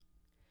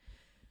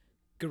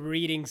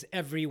Greetings,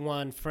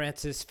 everyone.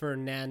 Francis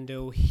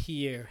Fernando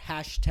here.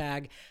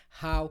 Hashtag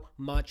how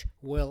much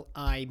will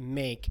I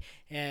make?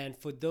 And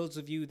for those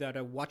of you that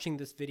are watching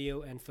this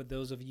video and for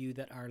those of you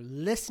that are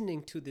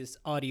listening to this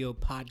audio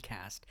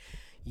podcast,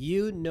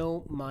 you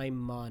know my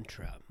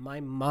mantra.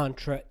 My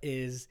mantra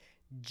is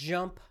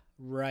jump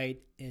right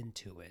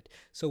into it.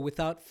 So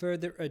without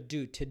further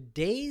ado,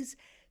 today's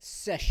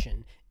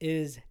session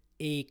is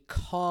a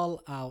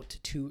call out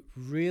to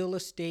real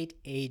estate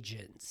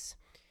agents.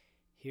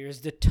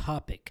 Here's the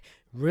topic.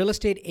 Real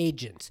estate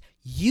agents,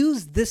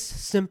 use this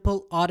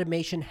simple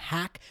automation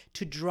hack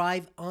to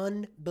drive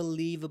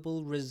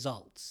unbelievable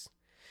results.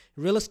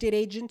 Real estate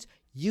agents,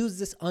 use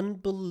this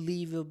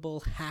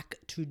unbelievable hack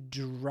to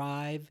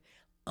drive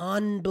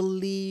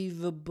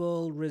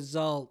unbelievable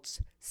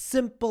results.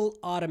 Simple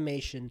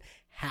automation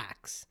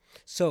hacks.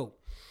 So,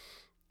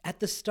 at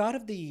the start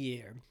of the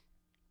year,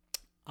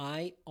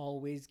 I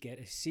always get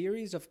a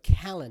series of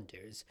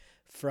calendars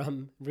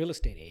from real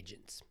estate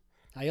agents.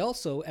 I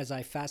also, as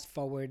I fast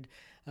forward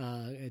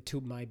to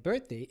my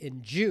birthday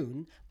in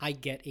June, I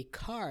get a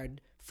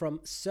card from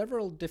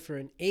several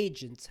different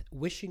agents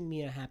wishing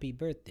me a happy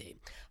birthday.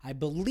 I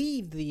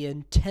believe the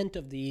intent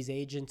of these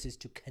agents is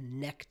to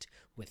connect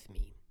with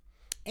me.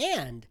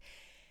 And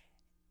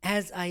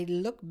as I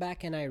look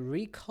back and I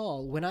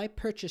recall when I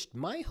purchased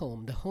my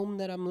home, the home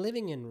that I'm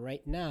living in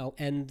right now,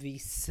 and the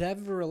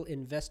several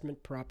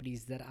investment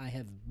properties that I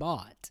have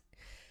bought,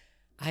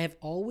 I have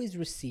always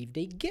received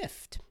a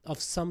gift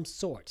of some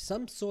sort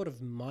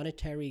of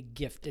monetary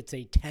gift. It's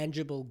a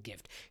tangible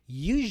gift.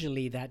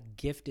 Usually that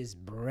gift is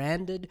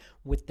branded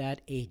with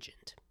that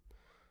agent.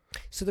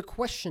 So the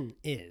question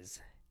is,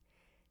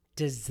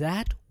 does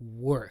that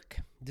work?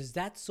 Does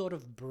that sort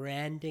of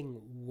branding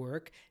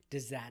work?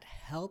 Does that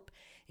help?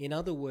 In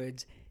other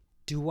words,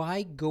 do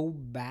I go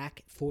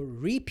back for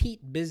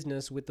repeat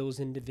business with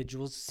those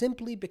individuals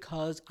simply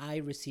because I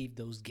received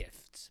those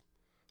gifts?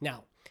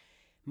 Now,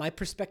 my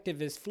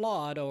perspective is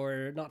flawed,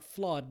 or not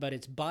flawed, but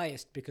it's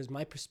biased because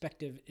my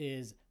perspective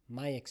is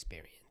my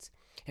experience.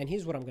 And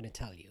here's what I'm going to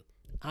tell you.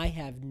 I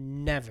have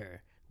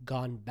never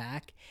gone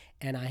back,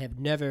 and I have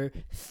never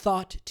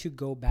thought to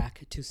go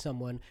back to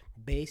someone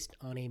based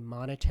on a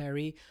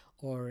monetary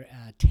or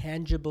a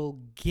tangible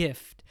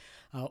gift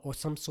or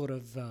some sort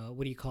of,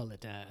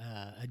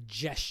 a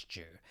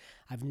gesture.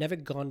 I've never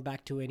gone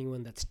back to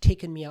anyone that's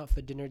taken me out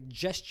for dinner.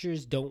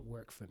 Gestures don't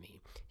work for me.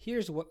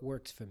 Here's what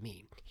works for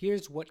me.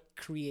 Here's what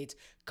creates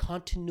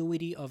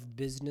continuity of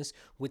business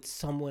with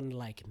someone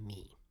like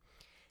me.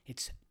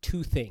 It's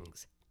two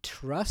things.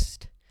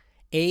 Trust.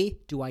 A,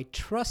 do I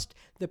trust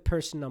the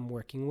person I'm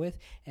working with?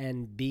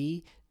 And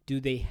B, do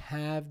they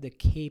have the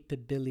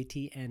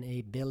capability and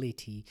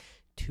ability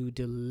to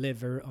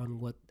deliver on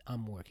what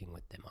I'm working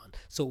with them on?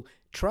 So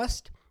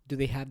trust. Do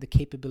they have the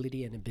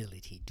capability and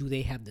ability? Do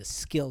they have the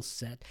skill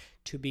set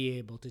to be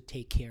able to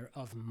take care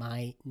of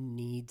my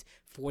needs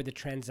for the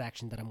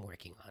transaction that I'm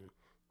working on?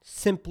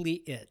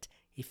 Simply it.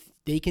 If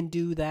they can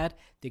do that,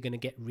 they're going to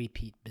get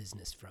repeat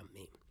business from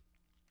me.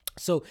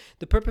 So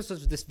the purpose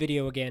of this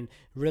video, again,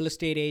 real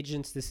estate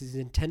agents, this is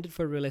intended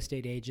for real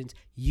estate agents.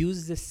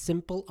 Use this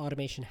simple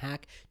automation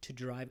hack to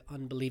drive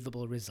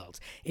unbelievable results.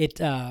 It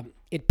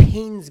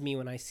pains me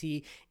when I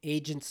see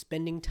agents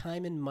spending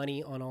time and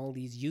money on all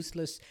these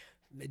useless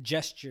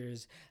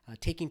gestures,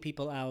 taking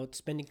people out,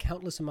 spending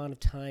countless amount of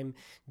time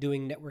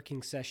doing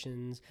networking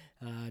sessions,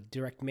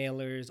 direct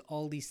mailers,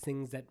 all these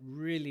things that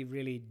really,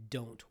 really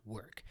don't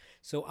work.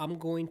 So I'm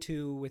going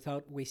to,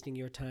 without wasting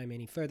your time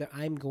any further,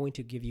 I'm going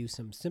to give you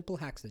some simple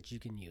hacks that you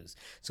can use.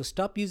 So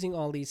stop using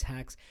all these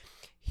hacks.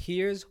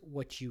 Here's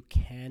what you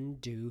can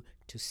do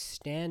to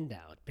stand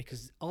out,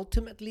 because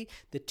ultimately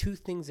the two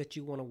things that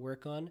you want to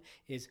work on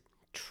is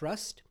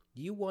trust.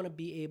 You want to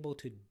be able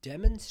to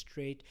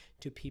demonstrate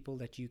to people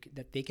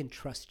that they can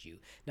trust you.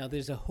 Now,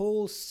 there's a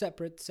whole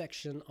separate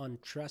section on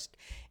trust,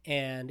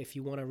 and if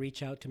you want to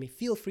reach out to me,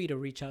 feel free to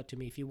reach out to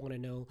me if you want to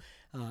know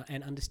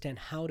and understand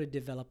how to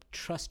develop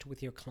trust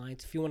with your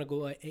clients. If you want to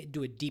go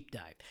do a deep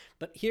dive.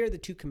 But here are the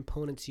two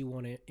components you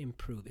want to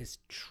improve: is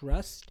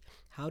trust.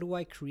 How do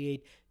I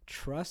create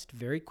trust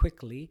very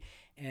quickly?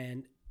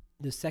 And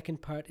the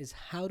second part is,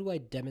 how do I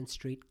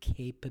demonstrate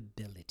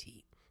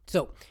capability?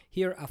 So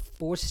here are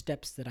 4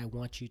 steps that I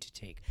want you to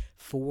take.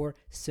 4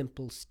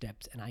 simple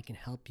steps, and I can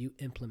help you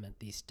implement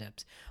these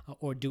steps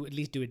or at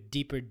least do a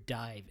deeper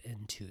dive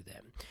into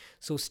them.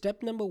 So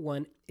step number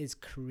 1 is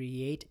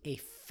create a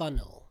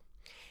funnel.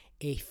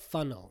 A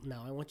funnel.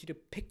 Now I want you to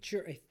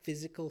picture a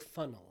physical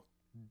funnel,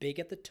 big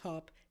at the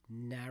top,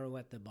 narrow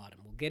at the bottom.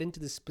 We'll get into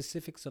the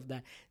specifics of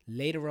that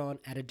later on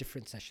at a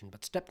different session.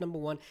 But step number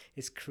 1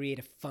 is create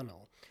a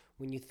funnel.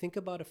 When you think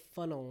about a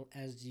funnel,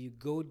 as you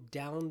go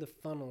down the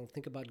funnel,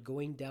 think about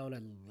going down a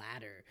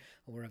ladder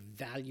or a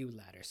value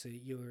ladder. So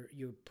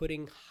you're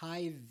putting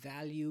high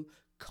value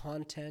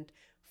content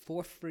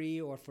for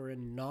free or for a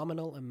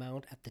nominal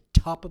amount at the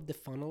top of the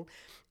funnel.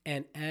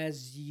 And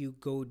as you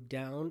go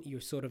down, you're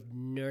sort of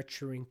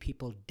nurturing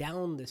people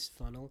down this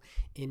funnel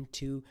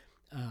into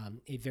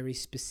a very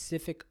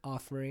specific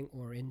offering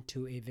or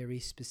into a very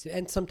specific,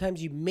 and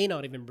sometimes you may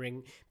not even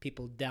bring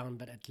people down,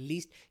 but at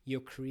least you're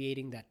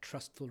creating that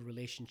trustful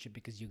relationship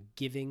because you're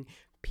giving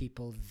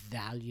people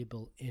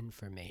valuable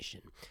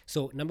information.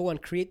 So number one,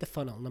 create the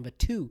funnel. Number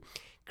two,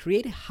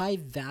 create a high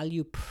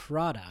value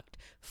product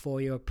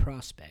for your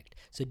prospect.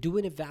 So do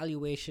an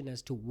evaluation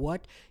as to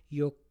what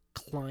your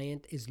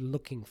client is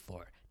looking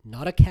for.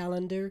 Not a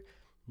calendar,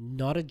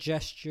 not a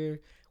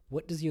gesture.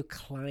 What does your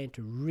client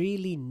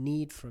really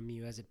need from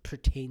you as it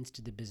pertains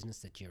to the business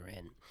that you're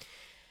in?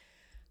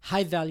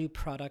 High value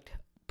product,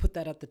 put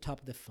that at the top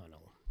of the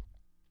funnel.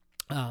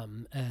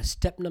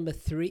 Step number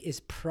 3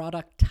 is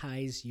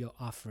productize your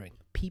offering.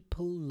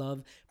 People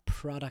love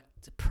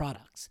products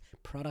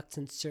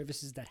and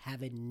services that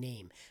have a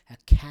name, a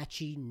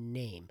catchy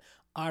name.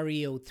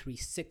 REO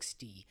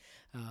 360,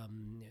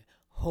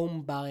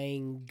 Home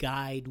Buying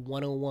Guide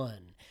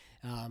 101.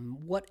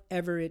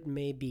 Whatever it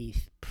may be,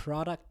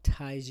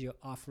 productize your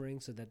offering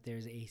so that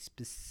there's a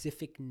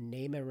specific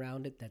name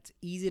around it that's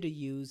easy to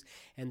use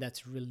and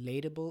that's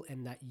relatable,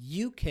 and that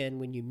you can,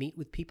 when you meet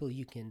with people,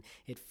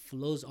 it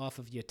flows off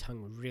of your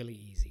tongue really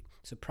easy.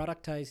 So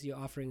productize your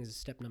offering is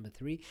step number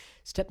 3.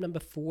 Step number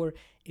 4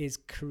 is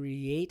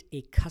create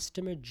a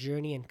customer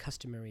journey and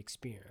customer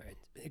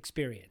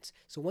experience.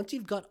 So once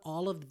you've got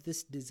all of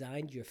this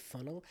designed, your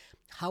funnel,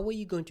 how are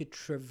you going to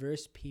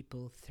traverse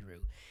people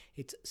through?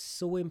 It's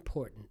so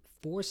important.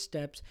 4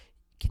 steps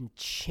can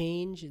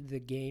change the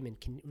game and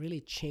can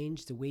really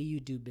change the way you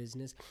do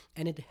business.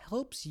 And it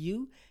helps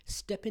you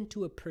step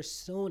into a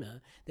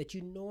persona that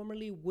you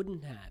normally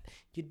wouldn't have.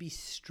 You'd be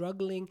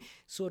struggling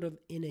sort of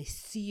in a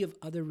sea of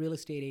other real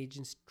estate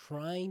agents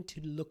trying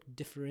to look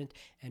different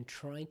and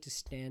trying to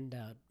stand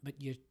out.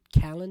 But your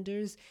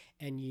calendars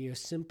and your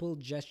simple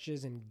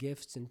gestures and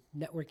gifts and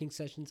networking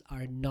sessions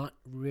are not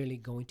really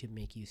going to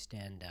make you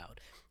stand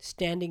out.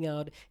 Standing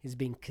out is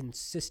being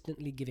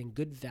consistently giving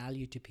good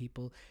value to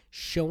people,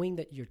 showing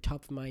that you're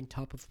top of mind,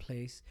 top of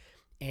place,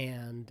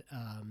 and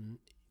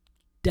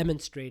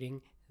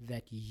demonstrating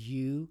that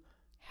you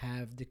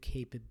have the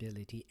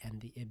capability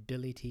and the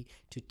ability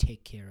to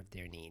take care of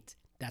their needs.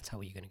 That's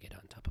how you're going to get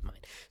on top of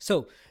mind.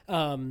 So,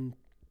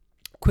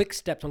 quick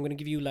steps. I'm going to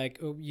give you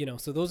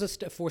so those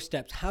are 4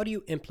 steps. How do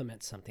you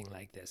implement something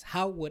like this?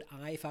 How would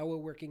I, if I were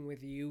working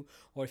with you,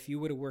 or if you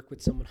were to work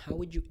with someone, how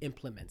would you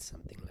implement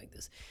something like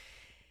this?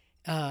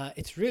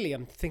 It's really,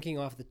 I'm thinking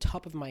off the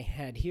top of my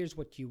head, here's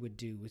what you would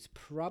do is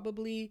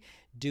probably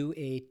do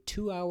a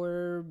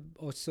 2-hour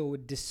or so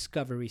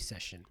discovery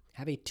session.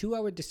 Have a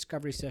 2-hour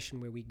discovery session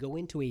where we go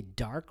into a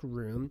dark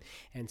room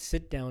and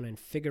sit down and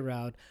figure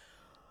out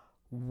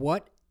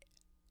what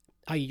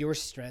are your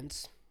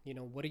strengths.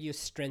 What are your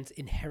strengths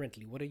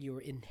inherently? What are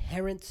your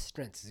inherent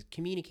strengths? Is it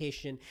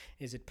communication?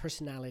 Is it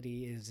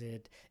personality? Is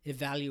it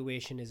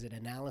evaluation? Is it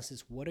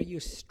analysis? What are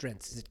your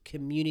strengths? Is it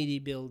community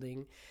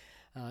building?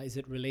 Is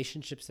it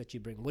relationships that you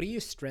bring? What are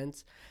your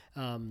strengths?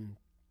 And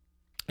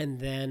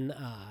then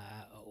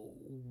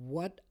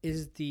what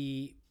is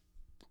the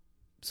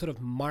sort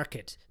of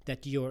market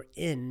that you're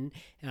in,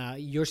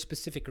 your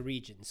specific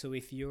region? So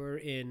if you're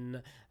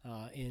in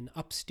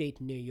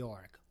upstate New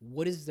York,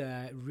 what is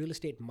the real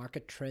estate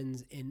market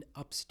trends in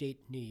upstate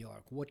New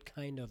York? What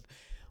kind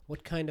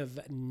of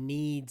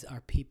needs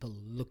are people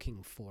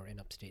looking for in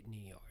upstate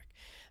New York?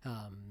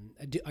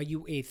 Are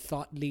you a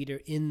thought leader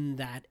in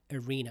that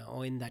arena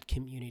or in that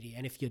community?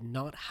 And if you're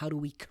not, how do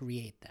we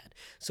create that?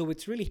 So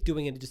it's really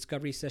doing a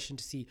discovery session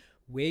to see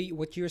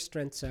what your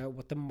strengths are,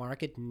 what the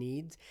market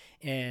needs,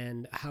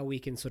 and how we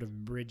can sort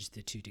of bridge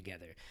the two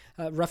together.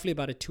 Roughly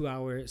about a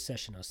 2-hour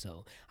session or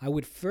so. I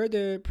would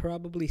further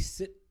probably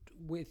sit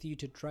with you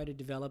to try to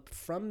develop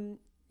from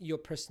your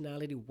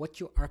personality what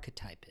your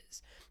archetype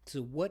is.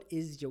 So what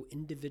is your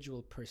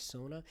individual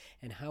persona,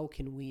 and how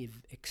can we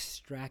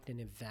extract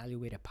and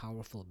evaluate a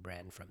powerful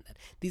brand from that?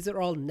 These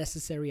are all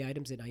necessary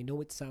items, and I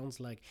know it sounds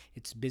like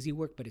it's busy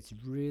work, but it's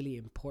really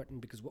important,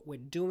 because what we're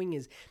doing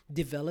is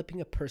developing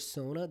a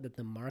persona that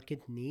the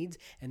market needs,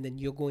 and then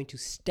you're going to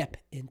step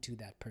into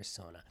that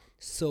persona.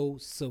 So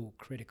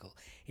critical.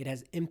 It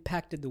has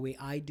impacted the way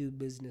I do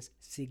business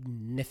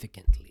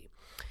significantly.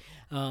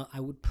 I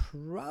would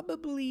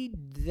probably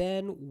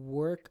then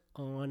work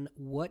on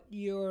what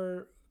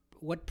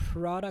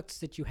products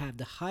that you have,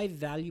 the high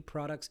value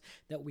products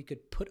that we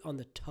could put on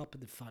the top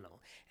of the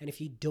funnel. And if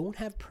you don't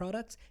have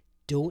products,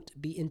 don't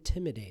be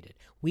intimidated.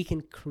 We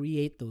can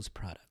create those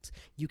products.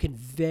 You can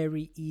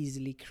very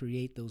easily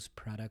create those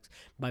products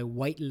by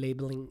white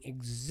labeling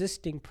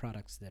existing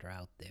products that are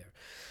out there.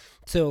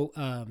 So,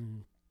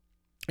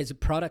 as a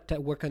product, I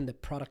work on the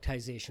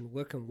productization,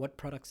 work on what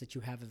products that you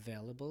have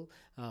available,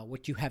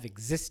 what you have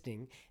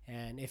existing,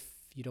 and if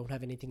you don't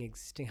have anything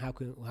existing, how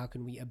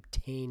can we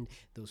obtain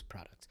those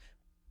products?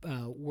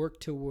 Work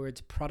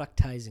towards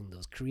productizing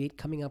those,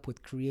 coming up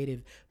with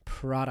creative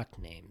product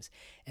names.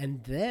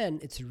 And then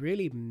it's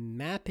really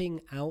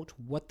mapping out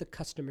what the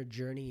customer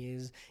journey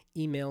is,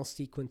 email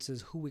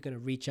sequences, who we're going to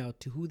reach out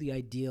to, who the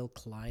ideal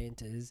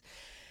client is.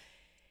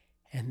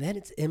 And then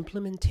it's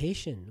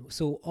implementation.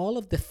 So all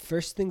of the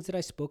first things that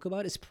I spoke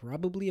about is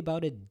probably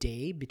about a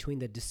day between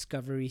the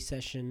discovery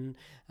session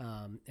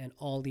and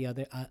all the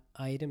other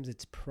items.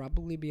 It's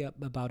probably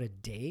about a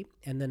day,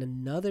 and then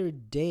another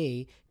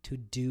day to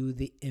do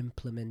the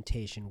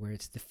implementation, where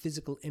it's the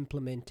physical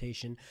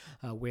implementation,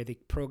 where the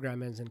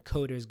programmers and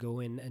coders go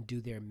in and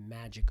do their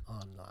magic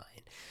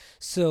online.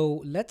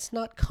 So let's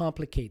not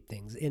complicate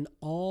things. In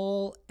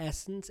all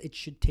essence, it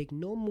should take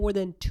no more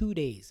than 2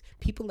 days.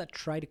 People that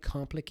try to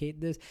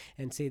complicate this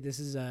and say this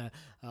is a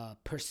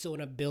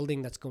persona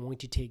building that's going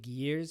to take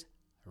years,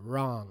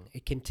 wrong.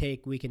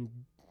 We can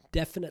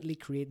definitely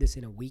create this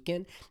in a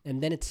weekend,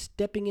 and then it's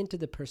stepping into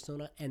the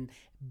persona and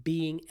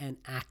being and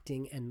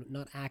acting, and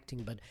not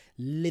acting but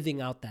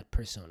living out that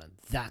persona.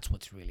 That's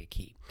what's really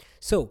key.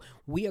 So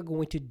we are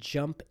going to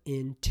jump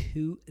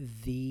into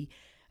the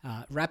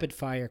rapid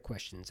fire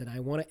questions, and I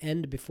want to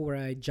end, before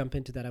I jump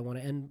into that, I want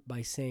to end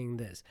by saying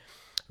this.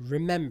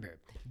 Remember,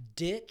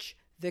 ditch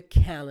the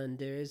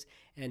calendars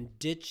and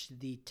ditch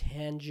the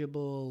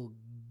tangible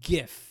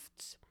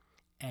gifts,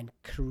 and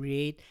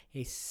create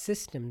a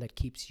system that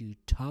keeps you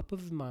top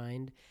of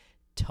mind,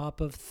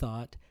 top of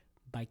thought,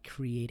 by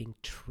creating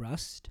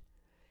trust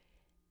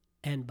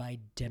and by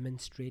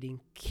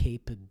demonstrating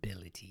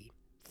capability.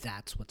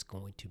 That's what's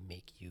going to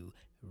make you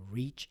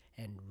reach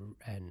and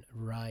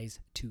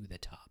rise to the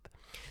top.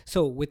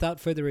 So without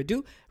further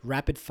ado,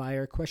 rapid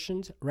fire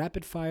questions.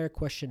 Rapid fire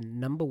question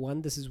number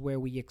 1. This is where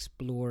we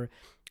explore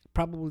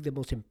probably the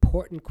most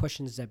important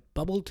questions that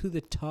bubble to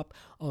the top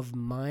of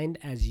mind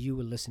as you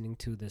were listening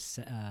to this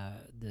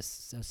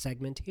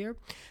segment here.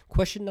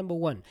 Question number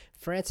 1.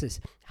 Francis,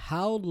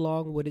 how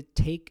long would it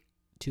take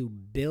to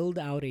build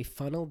out a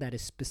funnel that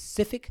is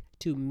specific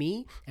to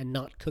me and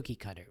not cookie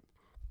cutter?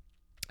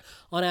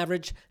 On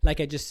average, like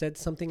I just said,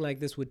 something like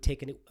this would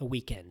take a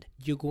weekend.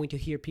 You're going to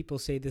hear people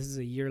say this is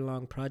a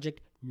year-long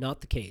project.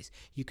 Not the case.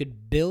 You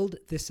could build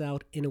this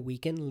out in a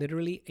weekend,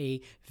 literally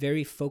a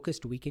very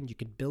focused weekend. You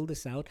could build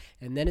this out,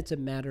 and then it's a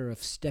matter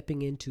of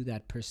stepping into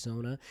that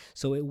persona.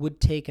 So it would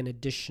take an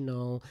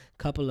additional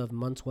couple of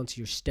months once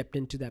you're stepped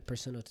into that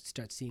persona to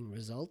start seeing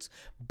results.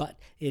 But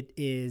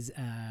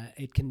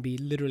it can be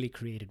literally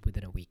created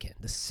within a weekend.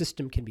 The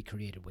system can be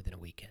created within a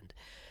weekend.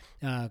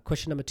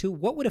 Question number 2,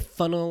 what would a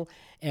funnel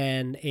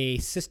and a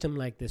system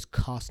like this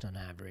cost on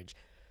average?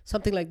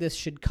 Something like this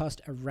should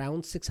cost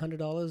around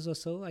 $600 or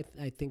so.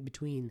 I think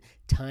between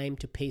time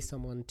to pay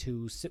someone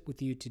to sit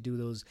with you to do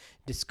those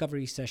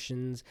discovery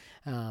sessions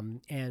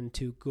and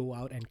to go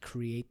out and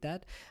create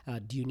that.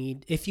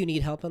 If you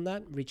need help on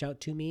that, reach out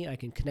to me. I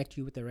can connect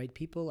you with the right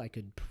people. I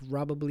could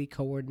probably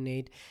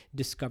coordinate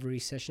discovery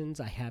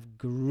sessions. I have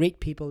great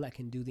people that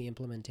can do the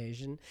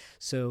implementation.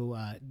 So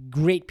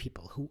great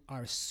people who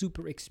are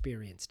super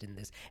experienced in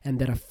this and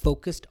that are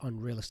focused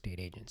on real estate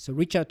agents. So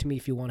reach out to me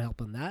if you want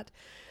help on that.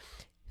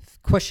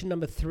 Question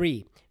number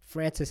 3,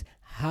 Francis,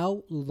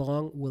 how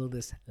long will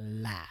this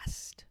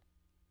last?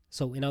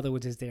 So in other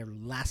words, is there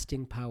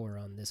lasting power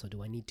on this, or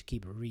do I need to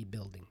keep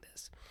rebuilding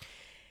this?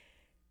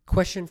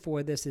 Question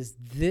for this is,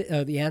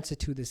 the answer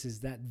to this is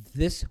that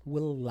this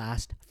will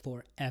last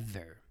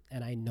forever.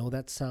 And I know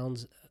that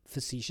sounds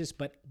facetious,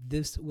 but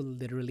this will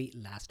literally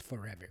last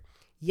forever.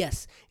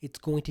 Yes, it's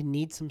going to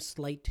need some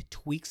slight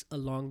tweaks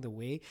along the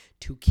way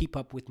to keep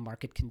up with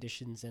market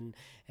conditions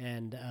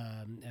and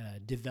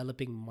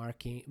developing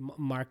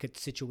market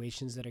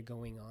situations that are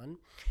going on,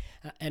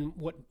 and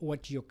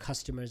what your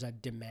customers are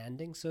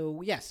demanding.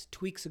 So yes,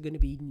 tweaks are going to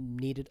be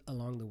needed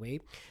along the way.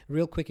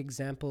 Real quick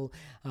example,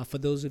 for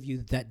those of you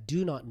that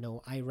do not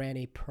know, I ran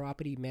a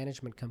property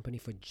management company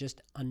for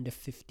just under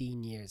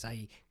 15 years.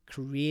 I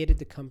created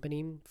the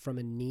company from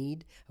a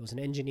need. I was an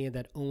engineer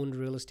that owned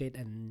real estate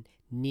and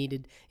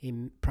needed a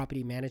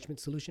property management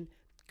solution.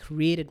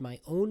 Created my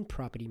own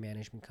property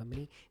management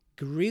company,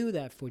 grew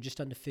that for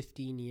just under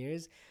 15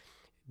 years,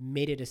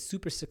 made it a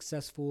super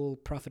successful,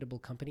 profitable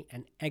company,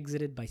 and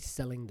exited by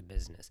selling the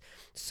business.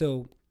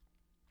 So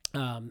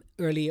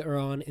earlier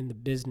on in the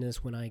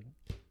business, when I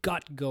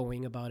got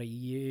going about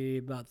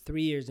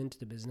 3 years into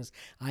the business,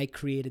 I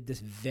created this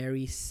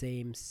very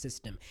same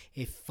system,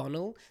 a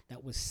funnel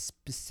that was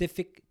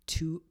specific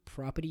to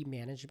property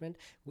management,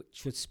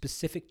 which was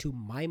specific to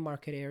my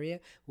market area,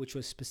 which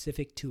was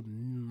specific to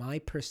my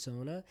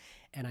persona.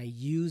 And I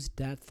used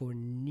that for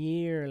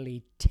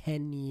nearly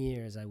 10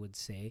 years, I would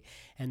say.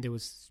 And there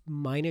was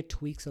minor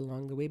tweaks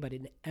along the way, but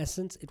in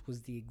essence, it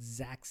was the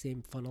exact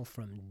same funnel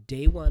from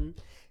day one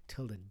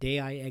till the day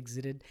I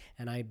exited.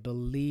 And I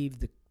believe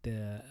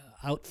the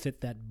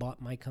outfit that bought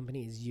my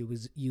company is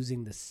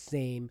using the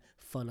same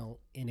funnel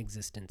in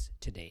existence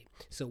today.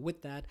 So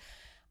with that,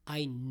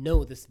 I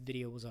know this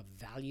video was of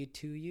value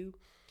to you.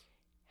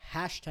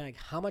 Hashtag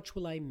how much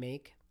will I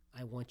make?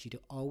 I want you to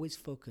always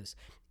focus.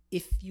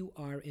 If you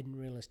are in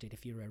real estate,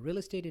 if you're a real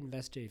estate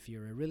investor, if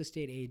you're a real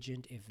estate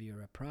agent, if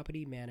you're a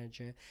property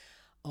manager,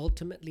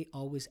 ultimately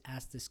always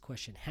ask this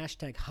question.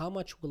 Hashtag how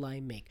much will I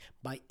make?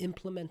 By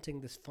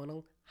implementing this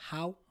funnel,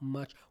 how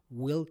much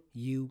will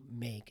you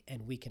make?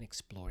 And we can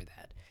explore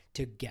that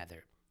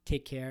together.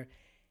 Take care.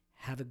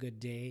 Have a good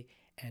day.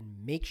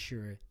 and make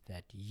sure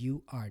that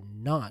you are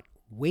not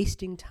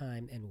wasting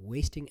time and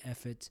wasting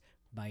efforts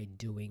by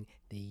doing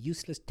the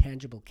useless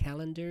tangible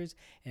calendars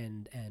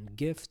and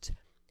gifts.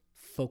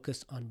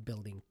 Focus on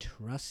building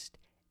trust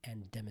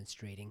and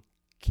demonstrating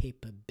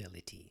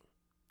capability.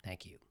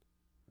 Thank you.